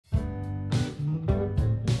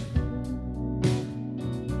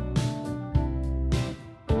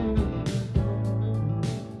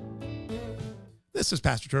This is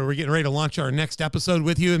Pastor Troy. We're getting ready to launch our next episode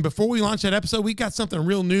with you. And before we launch that episode, we got something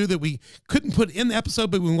real new that we couldn't put in the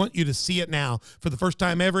episode, but we want you to see it now. For the first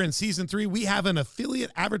time ever in season 3, we have an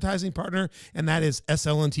affiliate advertising partner, and that is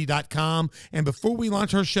slnt.com. And before we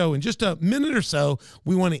launch our show in just a minute or so,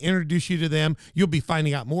 we want to introduce you to them. You'll be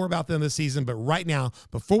finding out more about them this season. But right now,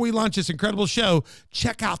 before we launch this incredible show,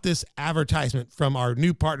 check out this advertisement from our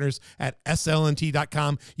new partners at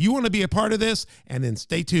slnt.com. You want to be a part of this, and then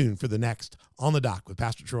stay tuned for the next On the Dock with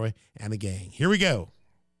Pastor Troy and the gang. Here we go.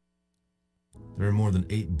 There are more than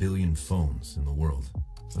 8 billion phones in the world,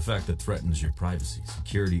 a fact that threatens your privacy,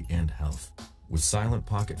 security, and health. With Silent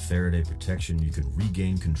Pocket Faraday protection, you can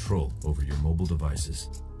regain control over your mobile devices.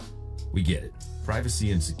 We get it.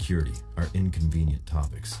 Privacy and security are inconvenient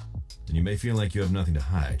topics, and you may feel like you have nothing to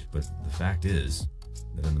hide, but the fact is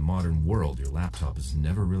that in the modern world, your laptop is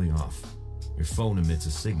never really off. Your phone emits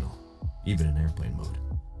a signal, even in airplane mode.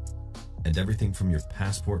 And everything from your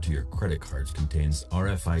passport to your credit cards contains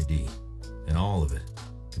RFID, and all of it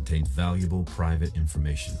contains valuable private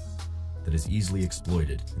information that is easily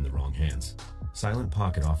exploited in the wrong hands. Silent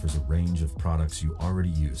Pocket offers a range of products you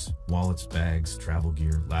already use: wallets, bags, travel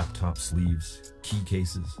gear, laptop sleeves, key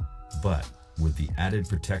cases, but with the added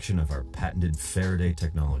protection of our patented Faraday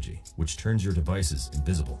technology, which turns your devices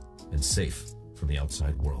invisible and safe from the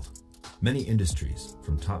outside world. Many industries,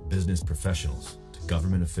 from top business professionals to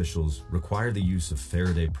government officials, require the use of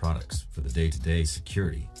Faraday products for the day-to-day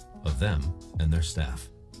security of them and their staff.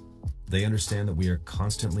 They understand that we are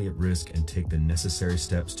constantly at risk and take the necessary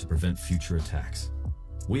steps to prevent future attacks.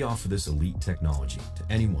 We offer this elite technology to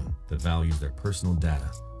anyone that values their personal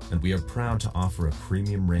data, and we are proud to offer a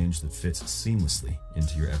premium range that fits seamlessly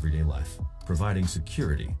into your everyday life, providing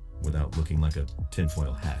security without looking like a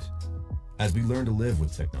tinfoil hat. As we learn to live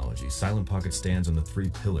with technology, Silent Pocket stands on the 3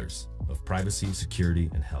 pillars of privacy, security,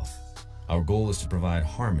 and health. Our goal is to provide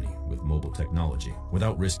harmony with mobile technology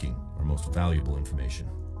without risking our most valuable information.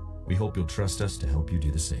 We hope you'll trust us to help you do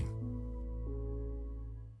the same.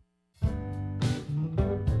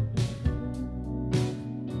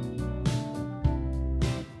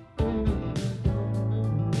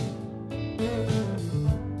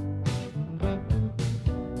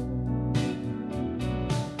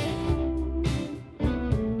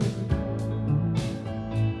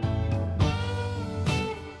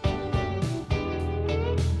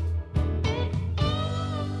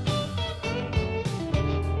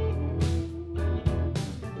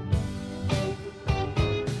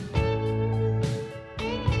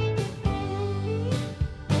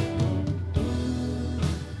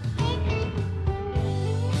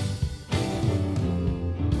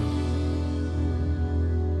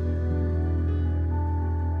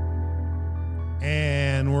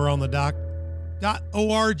 On the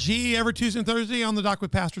dock.org every Tuesday and Thursday on the Dock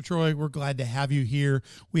with Pastor Troy. We're glad to have you here.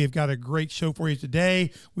 We have got a great show for you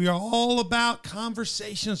today. We are all about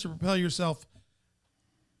conversations to propel yourself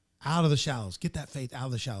out of the shallows. Get that faith out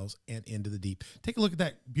of the shallows and into the deep. Take a look at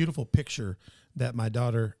that beautiful picture that my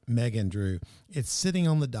daughter Megan drew. It's sitting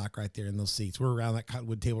on the dock right there in those seats. We're around that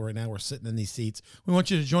cottonwood table right now. We're sitting in these seats. We want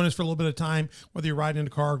you to join us for a little bit of time, whether you're riding in a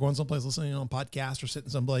car, going someplace, listening on a podcast, or sitting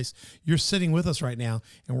someplace. You're sitting with us right now,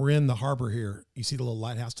 and we're in the harbor here. You see the little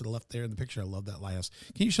lighthouse to the left there in the picture. I love that lighthouse.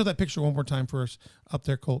 Can you show that picture one more time for us up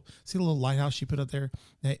there, Colt? See the little lighthouse she put up there?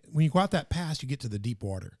 Now, when you go out that pass, you get to the deep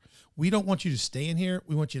water. We don't want you to stay in here.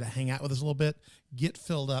 We want you to hang out with us a little bit, get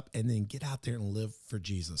filled up, and then get out there and live for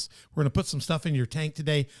Jesus. We're going to put some stuff in your tank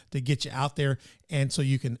today to get you out there, and so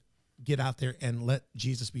you can get out there and let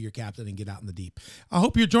Jesus be your captain and get out in the deep. I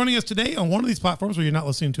hope you're joining us today on one of these platforms where you're not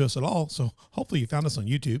listening to us at all. So hopefully you found us on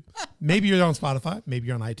YouTube. Maybe you're on Spotify. Maybe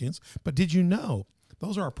you're on iTunes. But did you know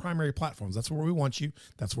those are our primary platforms? That's where we want you.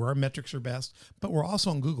 That's where our metrics are best. But we're also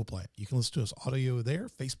on Google Play. You can listen to us audio there.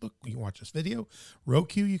 Facebook, you can watch this video.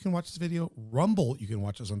 Roku, you can watch this video. Rumble, you can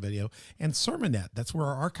watch us on video. And Sermonet, that's where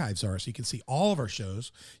our archives are. So you can see all of our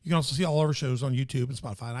shows. You can also see all of our shows on YouTube and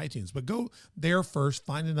Spotify and iTunes. But go there first.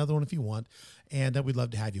 Find another one if you want. And we'd love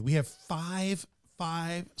to have you. We have five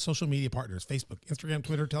social media partners: Facebook, Instagram,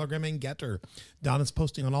 Twitter, Telegram, and Getter. Donna's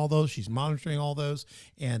posting on all those. She's monitoring all those,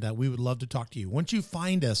 and we would love to talk to you. Once you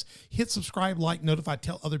find us, hit subscribe, like, notify,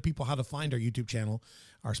 tell other people how to find our YouTube channel,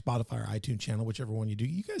 our Spotify or iTunes channel, whichever one you do.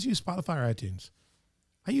 You guys use Spotify or iTunes?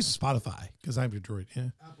 I use Spotify because I'm a droid. Yeah.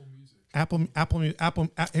 Apple Music. Apple.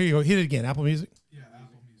 Here you go. Hit it again. Apple Music. Yeah,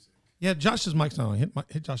 Apple Music. Yeah, Josh's mic's not on.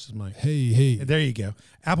 Hit Josh's mic. Hey. There you go.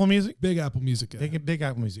 Apple Music. Big Apple Music guy. Big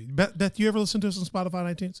Apple Music. Beth, you ever listen to us on Spotify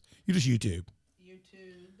and iTunes? You just YouTube.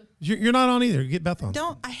 You're not on either. Get Beth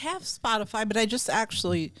on. I have Spotify, but I just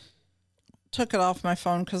actually took it off my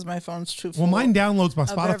phone because my phone's too full. Well, mine downloads my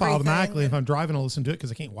Spotify everything. automatically. If I'm driving, I'll listen to it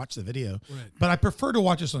because I can't watch the video. Right. But I prefer to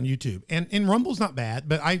watch this on YouTube. And Rumble's not bad,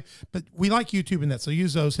 but we like YouTube and that. So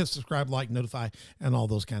use those, hit subscribe, like, notify, and all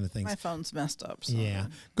those kind of things. My phone's messed up. So. Yeah.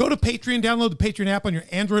 Go to Patreon, download the Patreon app on your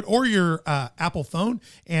Android or your Apple phone,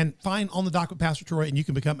 and find On the Dock with Pastor Troy, and you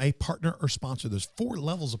can become a partner or sponsor. There's 4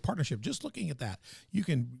 levels of partnership. Just looking at that, you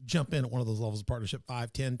can jump in at one of those levels of partnership,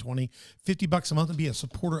 5, 10, 20, $50 a month, and be a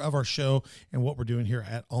supporter of our show and what we're doing here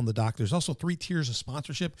at On the Dock. There's also 3 tiers of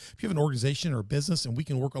sponsorship. If you have an organization or a business and we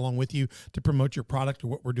can work along with you to promote your product or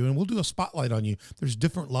what we're doing, we'll do a spotlight on you. There's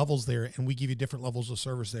different levels there, and we give you different levels of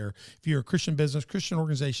service there. If you're a Christian business, Christian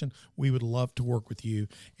organization, we would love to work with you.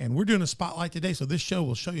 And we're doing a spotlight today, so this show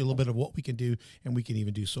will show you a little bit of what we can do, and we can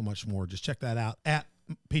even do so much more. Just check that out at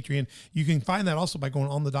Patreon. You can find that also by going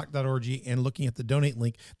on thedock.org and looking at the donate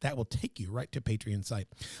link. That will take you right to Patreon site.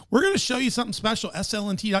 We're going to show you something special.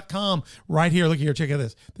 slnt.com right here. Look here. Check out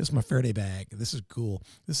this. This is my Faraday bag. This is cool.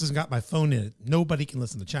 This has got my phone in it. Nobody can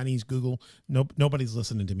listen to Chinese Google. Nobody's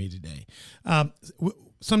listening to me today.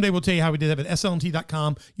 Someday we'll tell you how we did that, but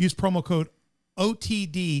slnt.com. Use promo code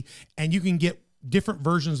OTD, and you can get different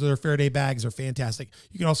versions of their Faraday bags. Are fantastic.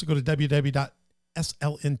 You can also go to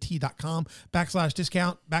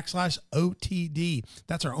www.slnt.com/discount/OTD.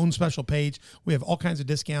 That's our own special page. We have all kinds of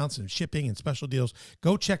discounts and shipping and special deals.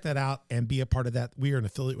 Go check that out and be a part of that. We are an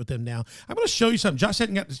affiliate with them now. I'm going to show you something. Josh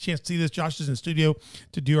hadn't got the chance to see this. Josh is in the studio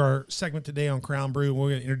to do our segment today on Crown Brew. We're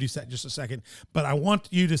going to introduce that in just a second. But I want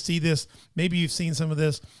you to see this. Maybe you've seen some of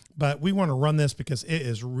this, but we want to run this because it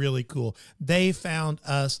is really cool. They found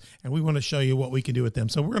us, and we want to show you what we can do with them.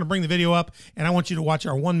 So we're going to bring the video up, and I want you to watch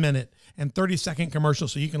our 1 minute and 30-second commercial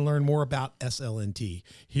so you can learn more about SLNT.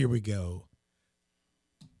 Here we go.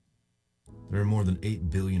 There are more than 8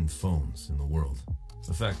 billion phones in the world,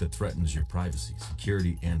 a fact that threatens your privacy,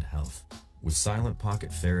 security, and health. With Silent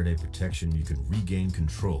Pocket Faraday protection, you can regain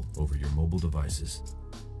control over your mobile devices.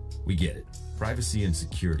 We get it. Privacy and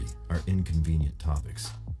security are inconvenient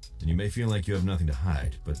topics, and you may feel like you have nothing to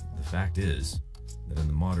hide, but the fact is that in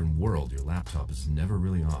the modern world, your laptop is never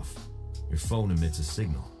really off. Your phone emits a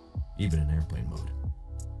signal, even in airplane mode.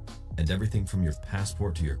 And everything from your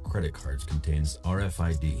passport to your credit cards contains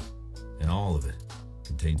RFID, and all of it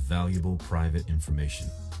contains valuable private information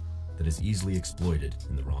that is easily exploited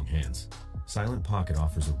in the wrong hands. Silent Pocket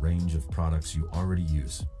offers a range of products you already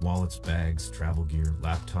use: wallets, bags, travel gear,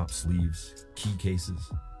 laptop sleeves, key cases,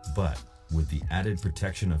 but with the added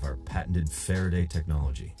protection of our patented Faraday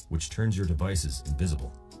technology, which turns your devices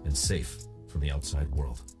invisible and safe from the outside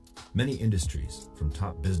world. Many industries, from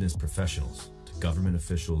top business professionals to government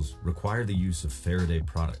officials, require the use of Faraday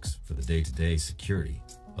products for the day-to-day security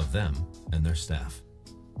of them and their staff.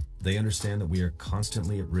 They understand that we are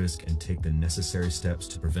constantly at risk and take the necessary steps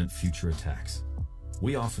to prevent future attacks.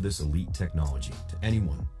 We offer this elite technology to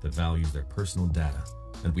anyone that values their personal data,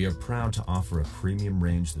 and we are proud to offer a premium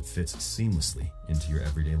range that fits seamlessly into your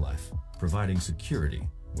everyday life, providing security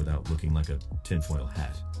without looking like a tinfoil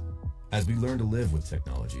hat. As we learn to live with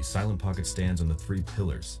technology, Silent Pocket stands on the 3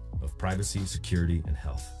 pillars of privacy, security, and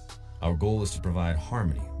health. Our goal is to provide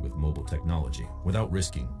harmony with mobile technology without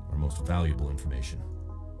risking our most valuable information.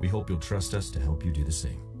 We hope you'll trust us to help you do the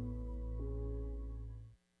same.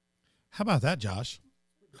 How about that, Josh?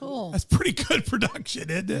 Cool. That's pretty good production,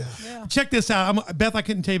 isn't it? Yeah. Check this out. Beth, I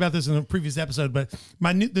couldn't tell you about this in a previous episode, but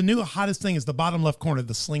the new hottest thing is the bottom left corner,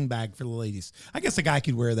 the sling bag for the ladies. I guess a guy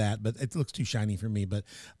could wear that, but it looks too shiny for me. But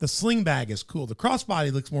the sling bag is cool. The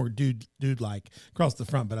crossbody looks more dude-like across the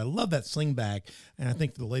front, but I love that sling bag. And I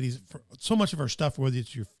think for the ladies, so much of our stuff, whether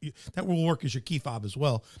it's that will work as your key fob as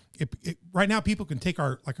well. Right now, people can take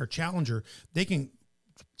our Challenger. They can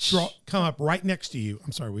come up right next to you.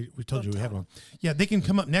 I'm sorry, we told you we had one. Yeah, they can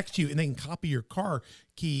come up next to you and they can copy your car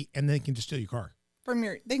key, and they can just steal your car.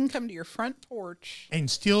 They can come to your front porch and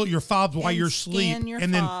steal your fobs while you're asleep,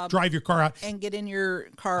 and then drive your car out and get in your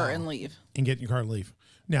car and leave. And get in your car and leave.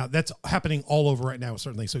 Now, that's happening all over right now,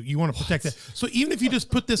 certainly. So you want to protect that. So even if you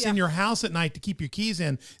just put this in your house at night to keep your keys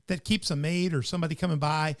in, that keeps a maid or somebody coming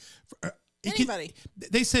by. Anybody.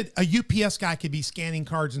 They said a UPS guy could be scanning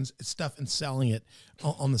cards and stuff and selling it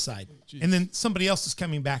on the side. Jeez. And then somebody else is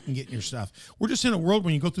coming back and getting your stuff. We're just in a world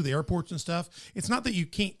when you go through the airports and stuff. It's not that you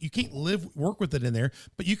can't work with it in there,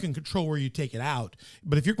 but you can control where you take it out.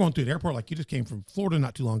 But if you're going through an airport, like you just came from Florida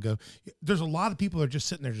not too long ago, there's a lot of people that are just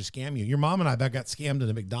sitting there to scam you. Your mom and I got scammed at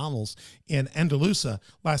a McDonald's in Andalusia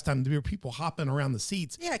last time. There were people hopping around the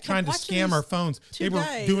seats trying to scam our phones. They were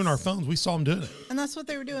doing our phones. We saw them doing it. And that's what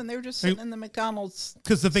they were doing. They were just sitting in the McDonald's.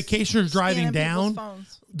 Because the vacationers driving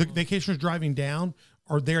down,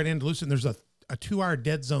 are there at Andalusia, and there's a a 2-hour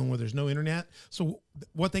dead zone where there's no internet. So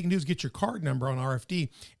what they can do is get your card number on RFD,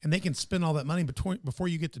 and they can spend all that money before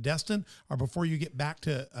you get to Destin or before you get back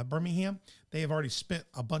to Birmingham. They have already spent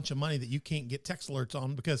a bunch of money that you can't get text alerts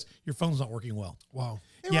on because your phone's not working well. Wow.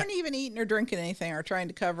 They weren't even eating or drinking anything or trying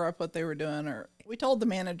to cover up what they were doing. Or we told the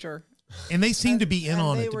manager. And they seem to be in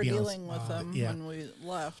on it, to be honest. They were dealing with them when we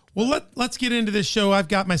left. Well, let's get into this show. I've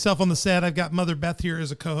got myself on the set. I've got Mother Beth here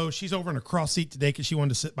as a co-host. She's over in a cross seat today because she wanted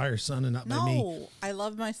to sit by her son and not by me. No, I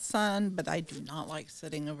love my son, but I do not like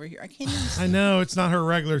sitting over here. I can't even I know it's not her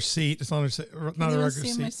regular seat. It's not her not a regular see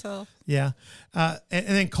seat. myself. Yeah, and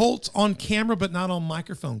then Colt's on camera but not on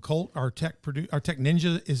microphone. Colt, our tech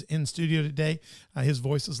ninja, is in studio today. His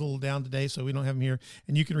voice is a little down today, so we don't have him here.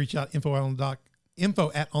 And you can reach out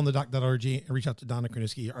info@onthedock.org and reach out to Donna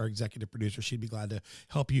Kroniski, our executive producer. She'd be glad to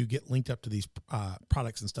help you get linked up to these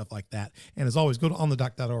products and stuff like that. And as always, go to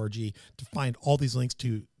onthedock.org to find all these links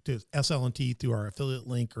to SL&T through our affiliate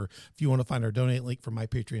link, or if you want to find our donate link for my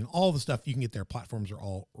Patreon, all the stuff you can get there. Platforms are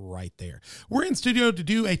all right there. We're in studio to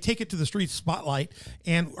do a Take It to the Street spotlight,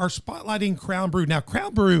 and our spotlighting Crown Brew. Now,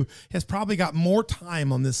 Crown Brew has probably got more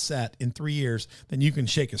time on this set in 3 years than you can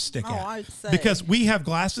shake a stick at. I'd say. Because we have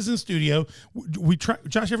glasses in studio. We try,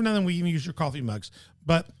 Josh, every now and then we even use your coffee mugs,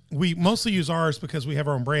 but we mostly use ours because we have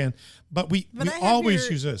our own brand. But we always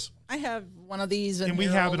use this. I have one of these, and we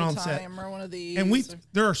have it on set. Or one of these, and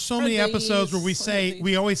there are so many episodes where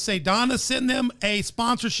we always say, Donna, send them a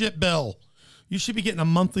sponsorship bill. You should be getting a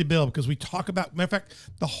monthly bill because we talk about, matter of fact,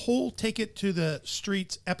 the whole Take It to the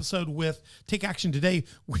Streets episode with Take Action Today,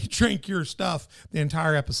 we drink your stuff the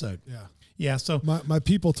entire episode. Yeah. Yeah, so my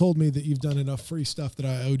people told me that you've done enough free stuff that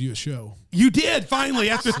I owed you a show. You did, finally.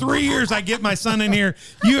 After 3 years, I get my son in here.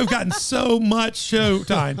 You have gotten so much show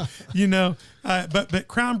time, you know. But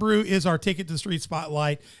Crown Brew is our Take It to the Street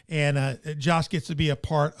spotlight, and Josh gets to be a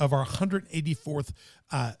part of our 184th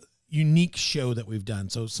unique show that we've done.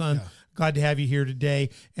 So, son, glad to have you here today.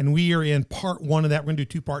 And we are in part 1 of that. We're going to do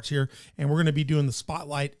 2 parts here, and we're going to be doing the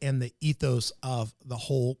spotlight and the ethos of the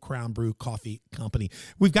whole Crown Brew Coffee Company.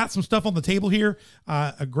 We've got some stuff on the table here,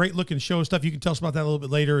 a great looking show of stuff. You can tell us about that a little bit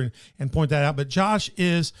later and point that out. But Josh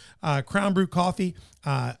is Crown Brew Coffee.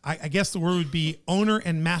 I guess the word would be owner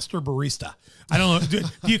and master barista. I don't know.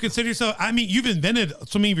 Do you consider yourself? I mean, you've invented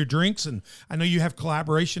so many of your drinks, and I know you have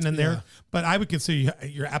collaboration in there. But I would consider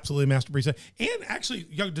you're absolutely a master barista, and actually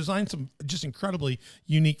you designed some just incredibly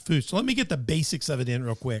unique foods. So let me get the basics of it in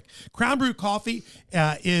real quick. Crown Brew Coffee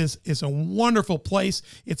is a wonderful place.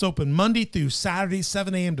 It's open Monday through Saturday,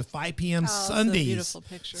 7 a.m. to 5 p.m. Sundays. Beautiful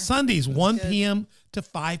picture. Sundays, 1 p.m. to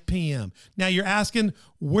 5 p.m. Now you're asking,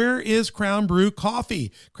 where is Crown Brew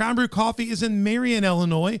Coffee? Crown Brew Coffee is in Marion,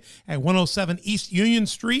 Illinois at 107 East Union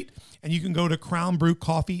Street. And you can go to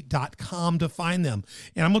crownbrewcoffee.com to find them.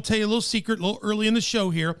 And I'm going to tell you a little secret, a little early in the show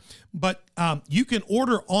here, but you can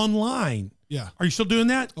order online. Yeah. Are you still doing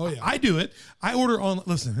that? Oh, yeah. I do it. I order on,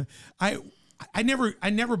 listen, I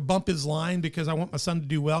never bump his line because I want my son to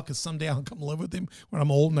do well, because someday I'll come live with him when I'm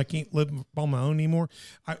old and I can't live on my own anymore.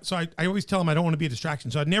 So I always tell him I don't want to be a distraction.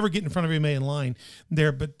 So I'd never get in front of anybody in line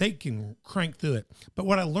there, but they can crank through it. But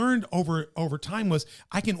what I learned over time was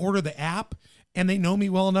I can order the app, and they know me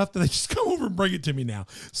well enough that they just come over and bring it to me now.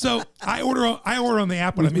 So I order on the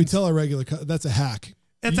app when we tell our regular, that's a hack.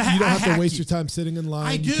 It's you don't have to waste your time sitting in line.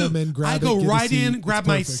 I do. You come in, grab I go it, right in, seat. grab It's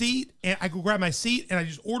my perfect. seat, and I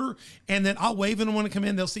just order, and then I'll wave and when I come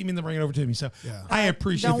in, they'll see me and they'll bring it over to me. So Yeah. I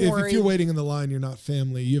appreciate Don't it. worry. If you're waiting in the line, you're not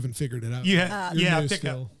family. You haven't figured it out. Yeah, You're new pick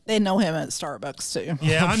still. up. They know him at Starbucks too.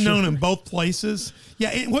 Yeah, I've known him both places. Yeah,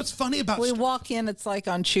 and what's funny about We walk in, it's like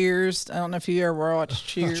on Cheers. I don't know if you ever watched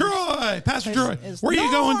Cheers. Troy, Pastor Troy, is where are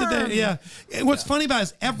you going Norm. today? Yeah, and what's funny about it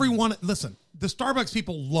is everyone. Listen, the Starbucks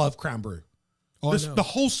people love Crown Brew. Oh, I know. The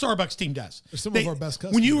whole Starbucks team does. They're some of our best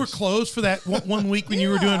When you were customers. closed for that one week when you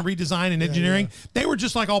were doing redesign and engineering, yeah. they were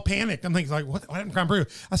just like all panicked. I'm thinking like, what happened to Crown Brew?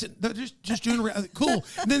 I said, they're just doing cool.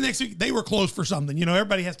 And then next week they were closed for something. You know,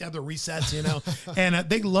 everybody has to have their resets. You know, and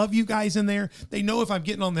they love you guys in there. They know if I'm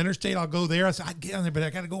getting on the interstate, I'll go there. I said, I'd get on there, but I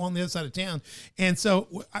got to go on the other side of town. And so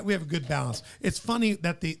we have a good balance. It's funny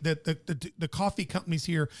that the coffee companies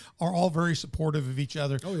here are all very supportive of each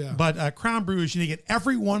other. Oh, yeah. But Crown Brew is unique, and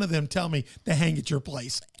every one of them tell me to hang at your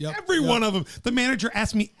place. Yep. Every one of them. The manager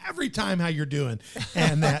asks me every time how you're doing,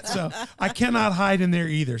 and that. So I cannot hide in there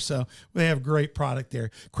either. So they have great product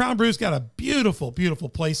there. Crown Brew's got a beautiful, beautiful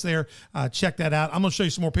place there. Check that out. I'm going to show you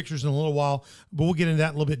some more pictures in a little while, but we'll get into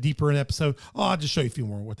that a little bit deeper in the episode. Oh, I'll just show you a few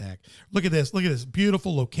more. What the heck? Look at this. Look at this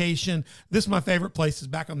beautiful location. This is my favorite place. Is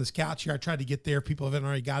back on this couch here. I tried to get there. People haven't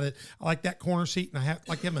already got it. I like that corner seat, and I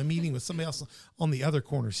like to have my meeting with somebody else on the other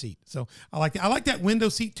corner seat. So I like that. I like that window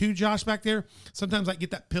seat too, Josh, back there. Sometimes I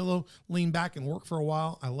get that pillow, lean back and work for a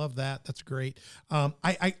while. I love that. That's great.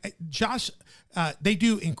 Josh, they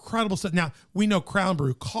do incredible stuff. Now, we know Crown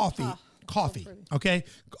Brew coffee. Okay,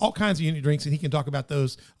 all kinds of unique drinks, and he can talk about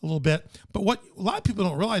those a little bit. But what a lot of people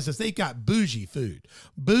don't realize is they've got bougie food.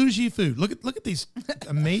 Look at these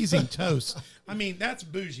amazing toasts. I mean, that's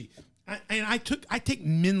bougie. I take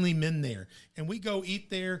Minley Men there, and we go eat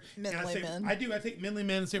there. I take Minley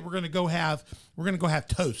Men and say we're gonna go have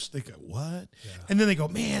toast. They go, what? Yeah. And then they go,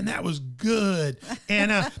 man, that was good.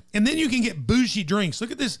 And then you can get bougie drinks.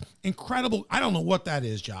 Look at this incredible. I don't know what that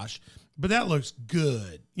is, Josh, but that looks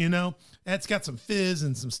good. You know, that's got some fizz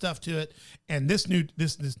and some stuff to it. And this new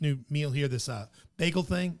meal here, this bagel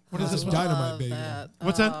thing. What is this one? Dynamite bagel.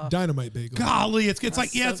 What's that? Dynamite bagel. Golly, it's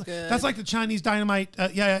like that's like the Chinese dynamite.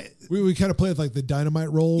 We kind of play with like the dynamite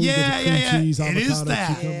rolls. Cheese, avocado, it is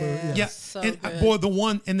that. cucumber. Yeah. So and good. boy, the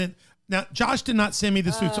one and then. Now, Josh did not send me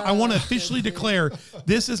this food, so I want to officially declare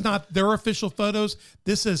this is not their official photos.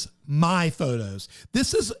 This is my photos.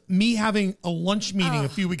 This is me having a lunch meeting a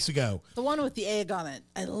few weeks ago. The one with the egg on it.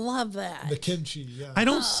 I love that. The kimchi, yeah. I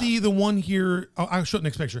don't see the one here. Oh, I'll show it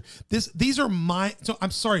next picture. These are my. So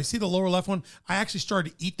I'm sorry. See the lower left one? I actually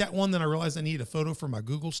started to eat that one. Then I realized I needed a photo for my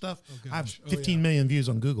Google stuff. I have 15 million views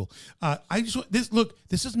on Google.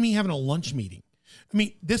 This is me having a lunch meeting. I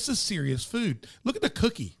mean, this is serious food. Look at the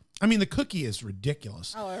cookie. I mean, the cookie is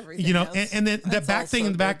ridiculous. Oh, everything. You know, else. and then the back thing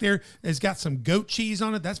in the back good. there has got some goat cheese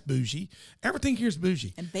on it. That's bougie. Everything here is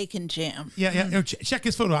bougie. And bacon jam. Yeah. No, check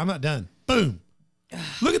his photo. I'm not done. Boom.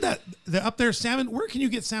 Look at that. The up there salmon. Where can you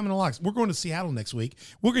get salmon and lox? We're going to Seattle next week.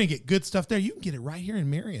 We're going to get good stuff there. You can get it right here in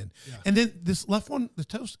Marion. Yeah. And then this left one, the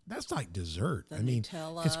toast, that's like dessert. The I mean,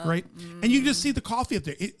 Nutella. it's great. And you can just see the coffee up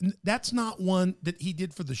there. That's not one that he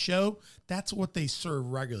did for the show. That's what they serve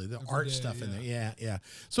regularly. The art stuff in there. Yeah.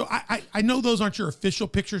 So I know those aren't your official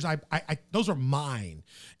pictures. Those are mine.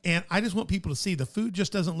 And I just want people to see the food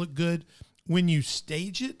just doesn't look good when you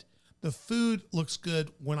stage it. The food looks good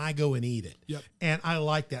when I go and eat it. Yep. And I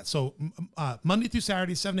like that. So Monday through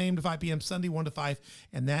Saturday, 7 a.m. to 5 p.m., Sunday 1 to 5.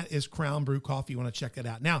 And that is Crown Brew Coffee. You want to check that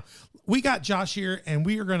out. Now, we got Josh here, and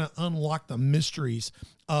we are going to unlock the mysteries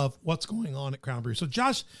of what's going on at Crown Brew. So,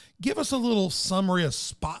 Josh, give us a little summary, a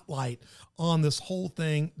spotlight on this whole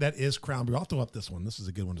thing that is Crown Brew. I'll throw up this one. This is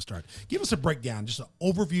a good one to start. Give us a breakdown, just an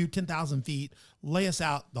overview, 10,000 feet. Lay us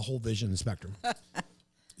out the whole vision and spectrum.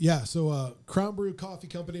 Yeah, so Crown Brew Coffee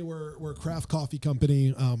Company, we're a craft coffee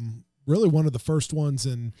company, really one of the first ones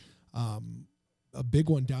and a big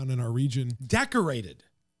one down in our region. Decorated.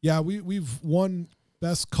 Yeah, we've won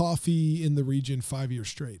best coffee in the region 5 years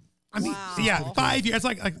straight. I mean, Wow. yeah, 5 years.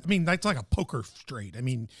 That's like a poker straight. I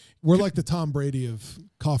mean, We're like the Tom Brady of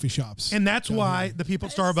coffee shops. and that's why the people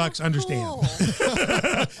at Starbucks So understand.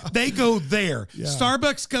 cool. They go there. Yeah.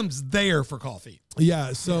 Starbucks comes there for coffee.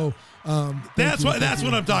 Yeah, so That's what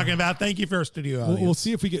I'm talking about. Thank you for our studio audience. We'll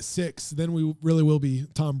see if we get 6. Then we really will be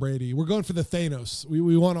Tom Brady. We're going for the Thanos.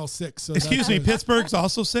 We want all 6. So Excuse me, Pittsburgh's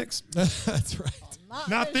also 6. That's right.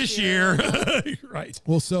 Not this year. Right.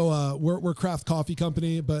 Well, so we're craft coffee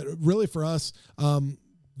company, but really for us,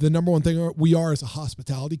 the number one thing we are is a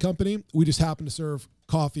hospitality company. We just happen to serve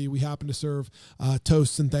coffee. We happen to serve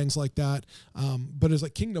toasts and things like that. But as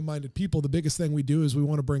like kingdom-minded people, the biggest thing we do is we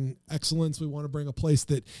want to bring excellence. We want to bring a place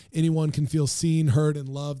that anyone can feel seen, heard, and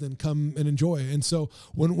loved and come and enjoy. And so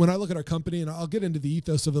when I look at our company, and I'll get into the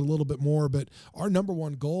ethos of it a little bit more, but our number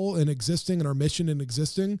one goal in existing and our mission in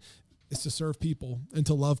existing is to serve people and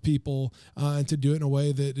to love people and to do it in a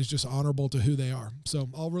way that is just honorable to who they are. So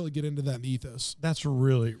I'll really get into that in the ethos. That's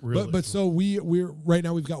really But cool. so we're right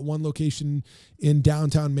now we've got one location in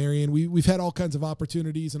downtown Marion. We've had all kinds of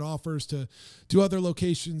opportunities and offers to do other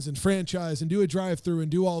locations and franchise and do a drive-through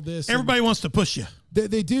and do all this. Everybody wants to push you.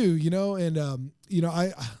 They do, and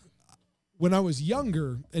I when I was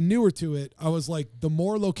younger and newer to it, I was like, the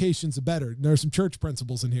more locations, the better. And there are some church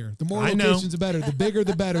principles in here. The more locations, the better. The bigger,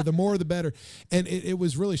 the better. The more, the better. And it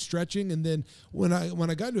was really stretching. And then when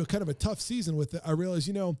I got into a kind of a tough season with it, I realized,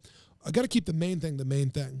 I got to keep the main thing the main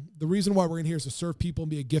thing. The reason why we're in here is to serve people and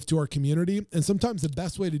be a gift to our community. And sometimes the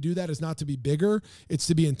best way to do that is not to be bigger. It's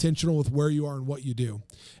to be intentional with where you are and what you do.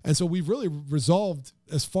 And so we've really resolved,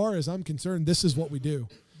 as far as I'm concerned, this is what we do.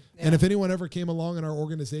 And if anyone ever came along in our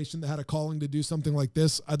organization that had a calling to do something like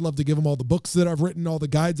this, I'd love to give them all the books that I've written, all the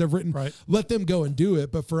guides I've written. Right. Let them go and do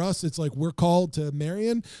it. But for us, it's like we're called to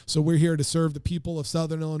Marion. So we're here to serve the people of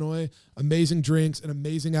Southern Illinois. Amazing drinks, an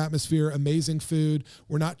amazing atmosphere, amazing food.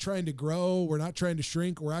 We're not trying to grow. We're not trying to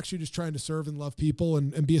shrink. We're actually just trying to serve and love people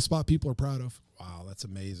and be a spot people are proud of. Wow, that's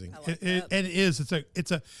amazing. I like that. And it is.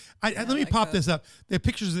 Let me pop this up. The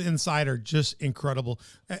pictures of the inside are just incredible.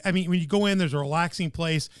 I mean, when you go in, there's a relaxing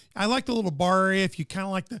place. I like the little bar area. If you kind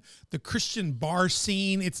of like the Christian bar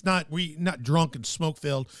scene, it's not drunk and smoke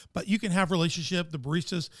filled, but you can have relationship. The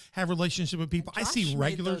baristas have relationship with people. Josh I see made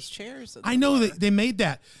regulars. those chairs at I the know bar. they made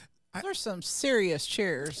that. There's some serious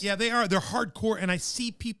chairs. Yeah, they are. They're hardcore, and I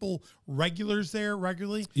see people regulars there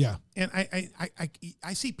regularly. Yeah, and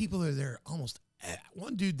I see people that are there almost.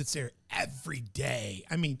 One dude that's there every day.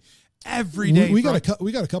 I mean, every day. We got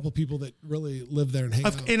a couple people that really live there and hang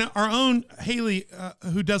out. And our own Haley,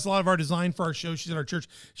 who does a lot of our design for our show, she's in our church.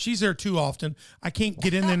 She's there too often. I can't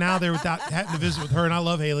get in there now there without having to visit with her. And I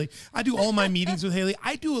love Haley. I do all my meetings with Haley.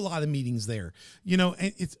 I do a lot of meetings there, you know.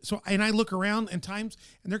 And I look around and times,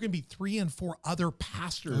 and there can be 3 and 4 other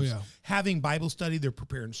pastors having Bible study. They're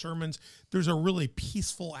preparing sermons. There's a really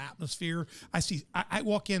peaceful atmosphere. I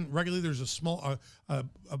walk in regularly. There's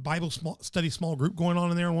a Bible study small group going on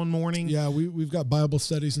in there one morning. Yeah, we've got Bible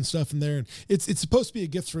studies and stuff in there, and it's supposed to be a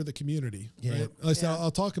gift for the community. Yeah. Right? Like I said,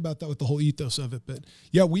 I'll talk about that with the whole ethos of it, but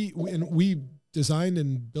yeah, we designed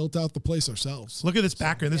and built out the place ourselves. Look at this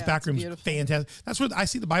background. This backroom's beautiful. fantastic. That's where I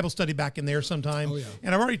see the Bible study back in there sometime. Oh, yeah.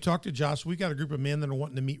 And I've already talked to Josh. We've got a group of men that are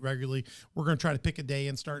wanting to meet regularly. We're going to try to pick a day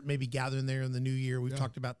and start maybe gathering there in the new year. We've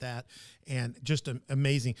talked about that, and just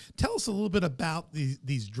amazing. Tell us a little bit about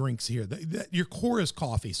these drinks here. Your core is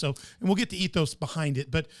coffee, so and we'll get the ethos behind it.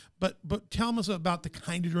 But tell us about the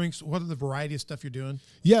kind of drinks. What are the variety of stuff you're doing?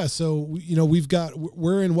 Yeah, so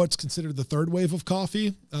we're in what's considered the third wave of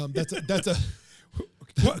coffee. That's a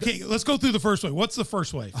Okay, let's go through the first wave. What's the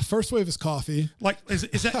first wave? First wave is coffee. Like is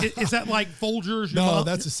that like Folgers? No,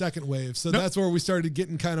 that's a second wave. So that's where we started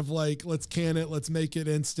getting kind of like, let's can it, let's make it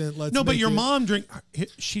instant. But your mom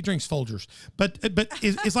she drinks Folgers. But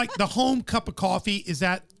is like the home cup of coffee, is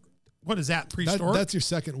that what is that prehistoric? That's your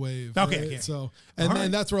second wave. Okay, right? okay. So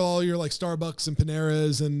and that's where all your like Starbucks and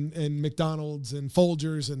Paneras and McDonald's and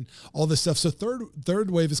Folgers and all this stuff. So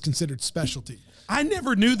third wave is considered specialty. I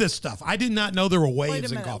never knew this stuff. I did not know there were waves Wait a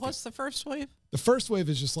in minute. coffee. What's the first wave? The first wave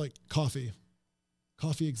is just like coffee.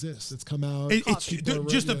 Coffee exists. It's come out. It's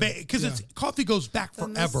just because coffee goes back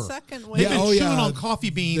Then forever. The second wave. They've been chewing on coffee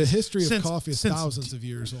beans. The history of since, coffee is since thousands of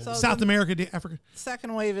years old. So South America, Africa.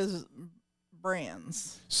 Second wave is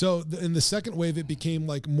brands. So in the second wave, it became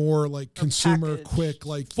like more like consumer, packaged. quick,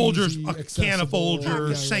 like Folgers, easy, a can of accessible.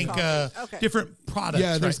 Folgers, Senka, Okay. different products.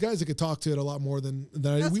 Yeah, there's right? guys that could talk to it a lot more than I.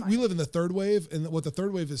 That's We fine. live in the third wave, and what the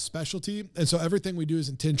third wave is specialty, and so everything we do is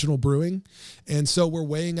intentional brewing, and so we're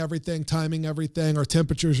weighing everything, timing everything. Our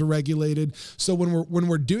temperatures are regulated. So when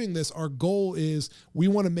we're doing this, our goal is we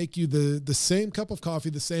want to make you the same cup of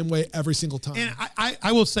coffee the same way every single time. And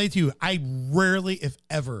I will say to you, I rarely, if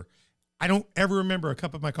ever, I don't ever remember a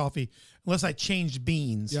cup of my coffee unless I changed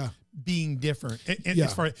beans. Yeah. Being different,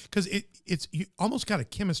 as far because it's you almost got a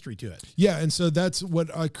chemistry to it. Yeah, and so that's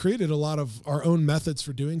what I created a lot of our own methods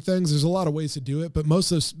for doing things. There's a lot of ways to do it, but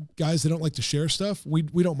most of those guys that don't like to share stuff, we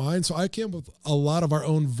don't mind. So I came up with a lot of our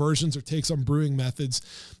own versions or takes on brewing methods.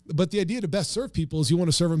 But the idea to best serve people is you want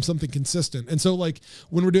to serve them something consistent. And so like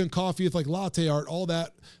when we're doing coffee with like latte art, all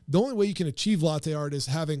that, the only way you can achieve latte art is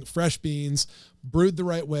having fresh beans brewed the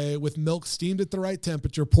right way with milk steamed at the right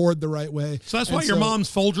temperature, poured the right way. So that's why your mom's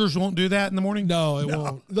Folgers won't do that in the morning? No, it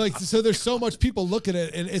won't. Like, so there's so much people look at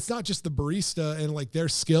it, and it's not just the barista and like their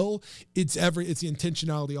skill. It's the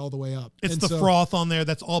intentionality all the way up. It's and the froth on there.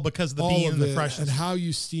 That's all because of the bean and the freshness. And how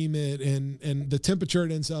you steam it and the temperature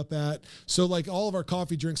it ends up at. So like all of our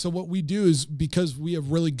coffee drinks. So what we do is, because we have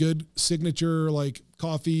really good signature like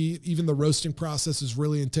coffee, even the roasting process is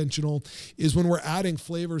really intentional, is when we're adding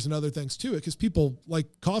flavors and other things to it, because people like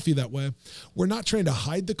coffee that way. We're not trying to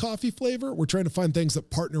hide the coffee flavor. We're trying to find things that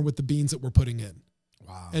partner with the beans that we're putting in.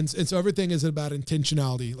 Wow. And so everything is about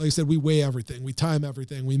intentionality. Like I said, we weigh everything, we time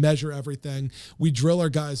everything, we measure everything, we drill our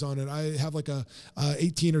guys on it. I have like a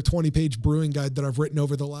 18 or 20 page brewing guide that I've written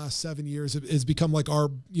over the last 7 years. It's become like our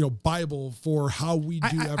Bible for how we do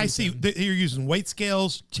everything. I see that you're using weight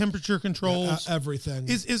scales, temperature controls, everything.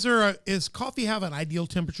 Is coffee have an ideal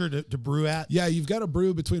temperature to brew at? Yeah, you've got to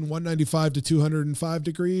brew between 195 to 205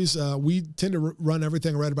 degrees. We tend to run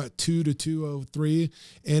everything right about 2 to 203,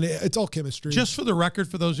 and it's all chemistry. Just for the record,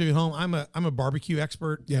 for those of you at home, I'm a barbecue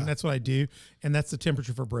expert, Yeah. and that's what I do, and that's the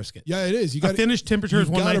temperature for brisket. Yeah, it is. A finished temperature is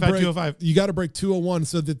 195, 205. You got to break 201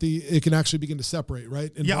 so that it can actually begin to separate,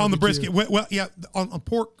 right? And on the barbecue. brisket. Well, yeah, on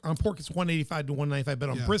pork it's 185 to 195, but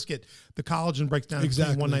on brisket, the collagen breaks down between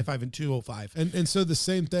 195 and 205. And so the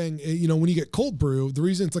same thing, when you get cold brew, the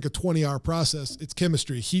reason it's like a 20-hour process, it's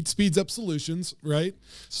chemistry. Heat speeds up solutions, right?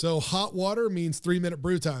 So hot water means 3-minute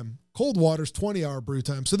brew time. Cold water's 20-hour brew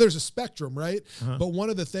time. So there's a spectrum, right? But one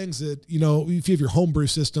of the things that, you know, if you have your home brew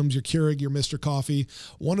systems, your Keurig, your Mr. Coffee,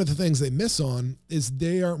 one of the things they miss on is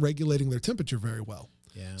they aren't regulating their temperature very well.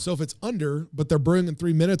 Yeah. So if it's under, but they're brewing in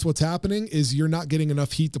 3 minutes, what's happening is you're not getting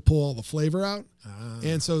enough heat to pull all the flavor out.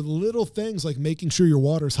 And so little things like making sure your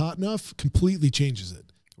water's hot enough completely changes it.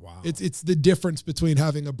 Wow. It's the difference between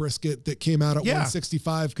having a brisket that came out at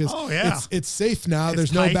 165 because it's safe now. It's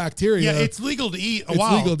There's tight. no bacteria. Yeah, it's legal to eat. It's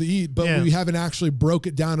legal to eat, but we haven't actually broke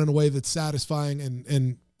it down in a way that's satisfying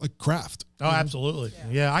and like craft. Oh, absolutely.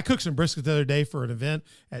 Yeah. I cooked some brisket the other day for an event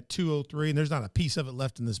at 203, and there's not a piece of it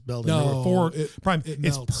left in this building. There were 4 prime.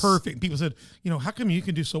 It's perfect. People said, you know, how come you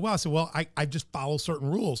can do so well? I said, well, I just follow certain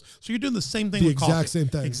rules. So you're doing the same thing with coffee. The exact same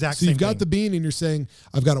thing. So you've got the bean, and you're saying,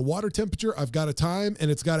 I've got a water temperature, I've got a time, and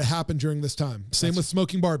it's got to happen during this time. Same with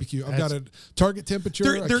smoking barbecue. I've got a target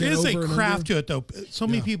temperature. There is a craft to it, though. So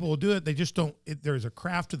many people will do it. They just don't. There's a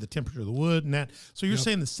craft to the temperature of the wood and that. So you're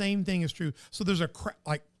saying the same thing is true. So there's a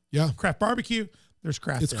craft barbecue. There's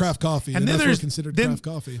craft. It's craft coffee, and then that's considered craft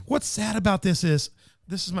coffee. What's sad about this is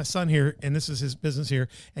my son here, and this is his business here,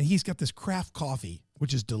 and he's got this craft coffee,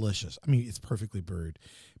 which is delicious. I mean, it's perfectly brewed,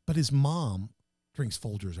 but his mom drinks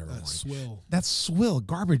Folgers every morning. Swill. That's swill,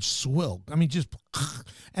 garbage swill. I mean, just,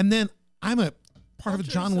 and then I'm a part of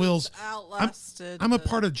John Will's. I'm a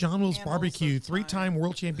part of John Will's barbecue, 3-time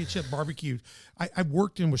world championship barbecue. I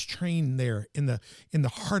worked and was trained there in the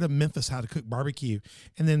heart of Memphis how to cook barbecue.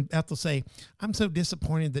 And then Beth will say, "I'm so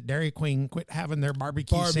disappointed that Dairy Queen quit having their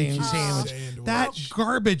barbecue sandwich. That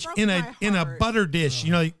garbage in a butter dish.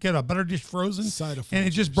 You know, you get a butter dish frozen, and it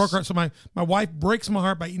just broke her heart. So my wife breaks my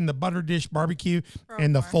heart by eating the butter dish barbecue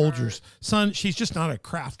and the Folgers. Son, she's just not a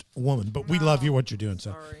craft woman, but we love you what you're doing.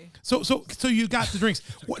 So you got the drinks.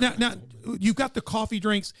 Now you've got the coffee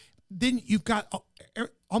drinks. Then you've got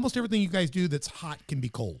almost everything you guys do that's hot can be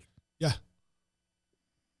cold. Yeah.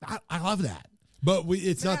 I love that. But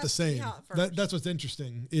it's not the same. That's what's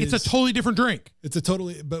interesting. It's a totally different drink. It's a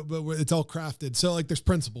totally, but it's all crafted. So like there's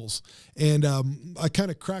principles, and I kind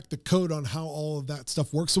of cracked the code on how all of that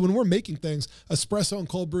stuff works. So when we're making things, espresso and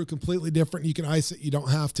cold brew completely different. You can ice it. You don't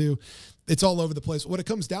have to. It's all over the place. What it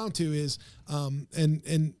comes down to is,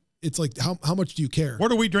 and it's like how much do you care?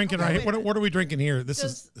 What are we drinking right? What are we drinking here? This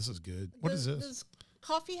is good. What is this? Does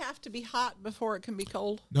coffee have to be hot before it can be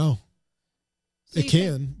cold? No. So it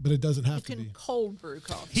can, but it doesn't have to be. You can cold brew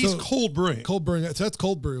coffee. He's cold brewing. Cold brewing. So that's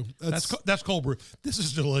cold brew. That's cold brew. This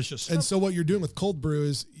is delicious. And so what you're doing with cold brew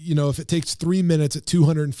is, you know, if it takes 3 minutes at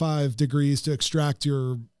 205 degrees to extract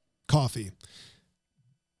your coffee,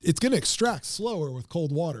 it's going to extract slower with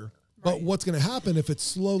cold water. But what's going to happen if it's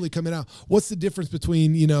slowly coming out? What's the difference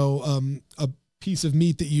between, you know, a piece of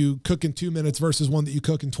meat that you cook in 2 minutes versus one that you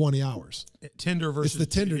cook in 20 hours? Tender versus... It's the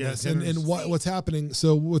tenderness and what's happening.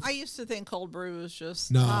 So I used to think cold brew was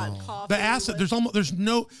just hot coffee. The acid, there's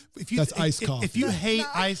no... That's iced coffee. If you hate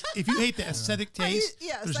the acidic taste,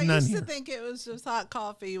 there's none here. I used to think it was just hot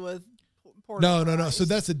coffee with... No. So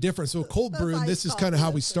that's the difference. So cold brew, and this is kind of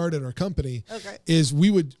how we started our company, is we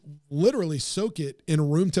would literally soak it in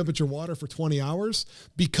room temperature water for 20 hours.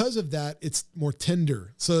 Because of that, it's more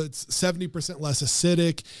tender. So it's 70% less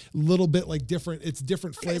acidic, a little bit like different. It's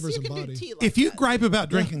different flavors and body. If you gripe about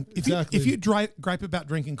drinking, if you gripe about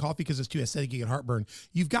drinking coffee because it's too acidic, you get heartburn.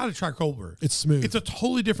 You've got to try cold brew. It's smooth. It's a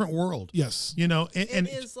totally different world. Yes, you know, and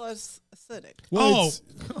it is less acidic. Well,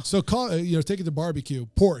 so you know, take it to barbecue.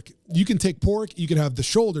 Pork. You can take pork. You can have the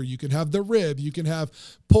shoulder. You can have the rib. You can have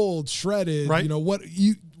pulled, shredded. Right. You know what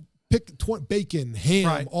you pick. Bacon,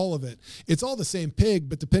 ham, all of it. It's all the same pig,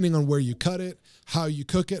 but depending on where you cut it, how you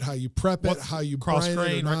cook it, how you prep it, how you brine it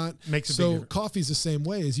or not. Makes a big difference. Coffee's the same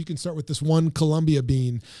way. Is you can start with this one Columbia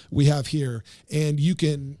bean we have here, and you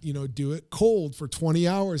can, you know, do it cold for 20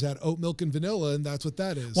 hours, add oat milk and vanilla, and that's what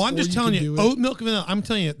that is. Well, I'm just telling you, oat milk and vanilla. I'm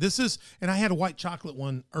telling you, this is, and I had a white chocolate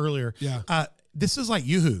one earlier. Yeah. This is like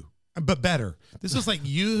Yoo-hoo, but better. This is like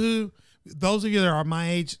Yoo-hoo. Those of you that are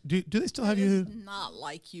my age, do they still have Yoo-hoo? Not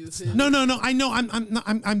like Yoo-hoo. No. I know.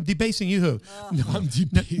 I'm debasing Yoo-hoo. No, I'm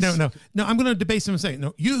debasing. No. I'm going to debase him and say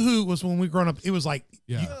no. Yoo-hoo was when we growing up. It was like,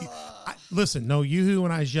 listen. No, Yoo-hoo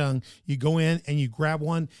when I was young, you go in and you grab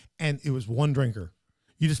one, and it was one drinker.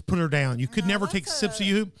 You just put her down. You could never take sips of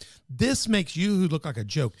Yoo-hoo. This makes Yoo-hoo look like a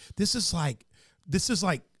joke. This is like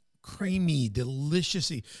creamy,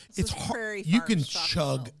 delicious. It's hard. You can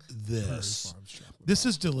chug this. This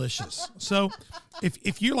is delicious. So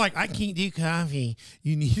if you're like, I can't do coffee,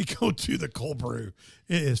 you need to go to the cold brew.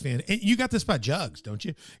 It is fan. And you got this by jugs, don't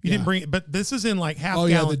you? You didn't bring it, but this is in like half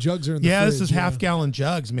gallon. Yeah, the jugs are in the fridge. This is half gallon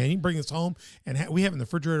jugs, man. You can bring this home, and we have it in the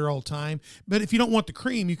refrigerator all the time. But if you don't want the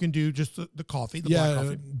cream, you can do just the coffee,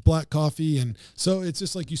 black coffee. And so it's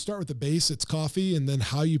just like you start with the base, it's coffee, and then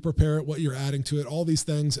how you prepare it, what you're adding to it. All these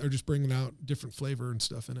things are just bringing out different flavor and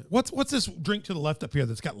stuff in it. What's this drink to the left up here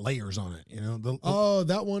that's got layers on it? You know,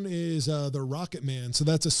 that one is the Rocket Man. So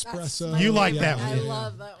that's espresso. You like that one? I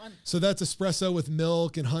love that one. So that's espresso with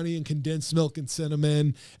milk and honey and condensed milk and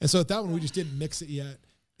cinnamon. And so at that one, we just didn't mix it yet.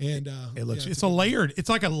 And it's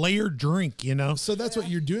like a layered drink, you know. So that's what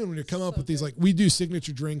you're doing when you're coming up with these. Like, we do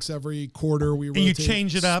signature drinks every quarter. We rotate, and you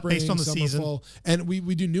change it up spring, based on the summer, season, fall. And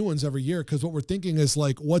we do new ones every year, because what we're thinking is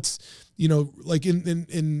like, what's, you know, like in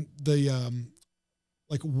the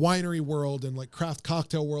like winery world and like craft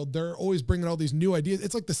cocktail world, they're always bringing all these new ideas.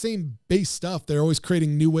 It's like the same base stuff. They're always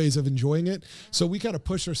creating new ways of enjoying it. So we kind of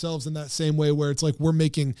push ourselves in that same way, where it's like we're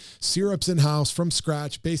making syrups in-house from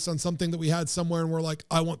scratch based on something that we had somewhere, and we're like,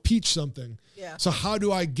 I want peach something. Yeah. So how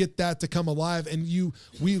do I get that to come alive? And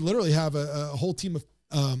we literally have a whole team of,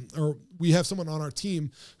 or we have someone on our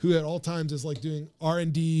team who at all times is like doing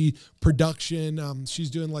R&D production. She's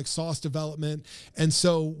doing like sauce development. And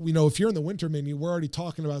so, you know, if you're in the winter menu, we're already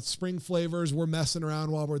talking about spring flavors. We're messing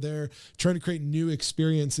around while we're there, trying to create new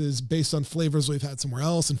experiences based on flavors we've had somewhere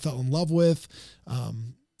else and fell in love with.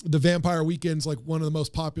 The Vampire Weekend's like one of the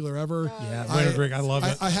most popular ever. I love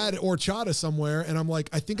it. I had horchata somewhere, and I'm like,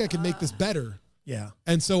 I think I can make this better. Yeah.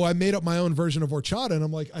 And so I made up my own version of horchata, and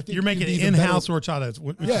I'm like, I think you're making in-house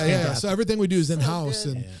horchata. Yeah. So everything we do is in-house,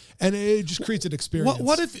 and it just creates an experience.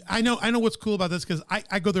 What if I know what's cool about this, because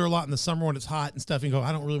I go there a lot in the summer when it's hot and stuff, and go,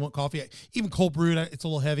 I don't really want coffee. Even cold brewed, it's a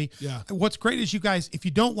little heavy. Yeah. What's great is you guys, if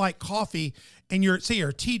you don't like coffee and you're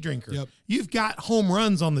a tea drinker, you've got home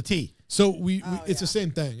runs on the tea. So it's the same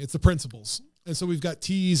thing. It's the principles. And so we've got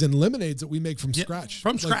teas and lemonades that we make from scratch.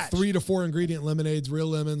 From scratch. 3 to 4 ingredient lemonades, real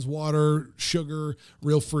lemons, water, sugar,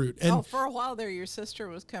 real fruit. And for a while there, your sister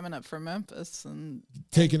was coming up from Memphis and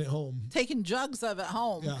taking it home. Taking jugs of it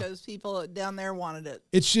home because people down there wanted it.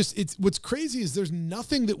 It's what's crazy is there's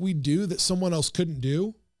nothing that we do that someone else couldn't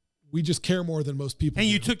do. We just care more than most people. And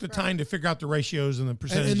you took the time to figure out the ratios and the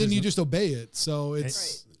percentages. And then you just obey it. So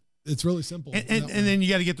it's really simple. And then you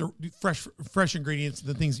got to get the fresh ingredients,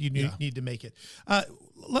 the things you need to make it.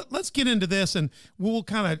 Let's get into this, and we'll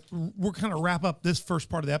kind of wrap up this first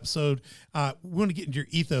part of the episode. We want to get into your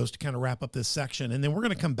ethos to kind of wrap up this section, and then we're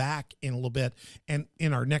going to come back in a little bit. And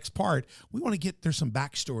in our next part, we want to there's some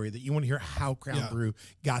backstory that you want to hear how Crown Brew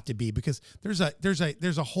got to be, because there's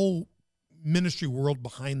a whole ministry world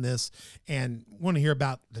behind this, and want to hear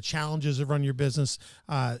about the challenges of running your business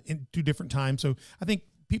in 2 different times. So I think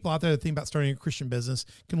people out there that think about starting a Christian business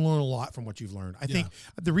can learn a lot from what you've learned. I think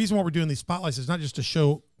the reason why we're doing these spotlights is not just to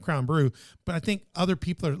show Crown Brew, but I think other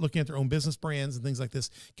people are looking at their own business brands and things like this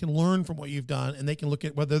can learn from what you've done, and they can look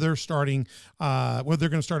at whether they're starting, whether they're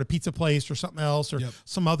going to start a pizza place or something else or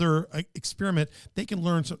some other experiment. They can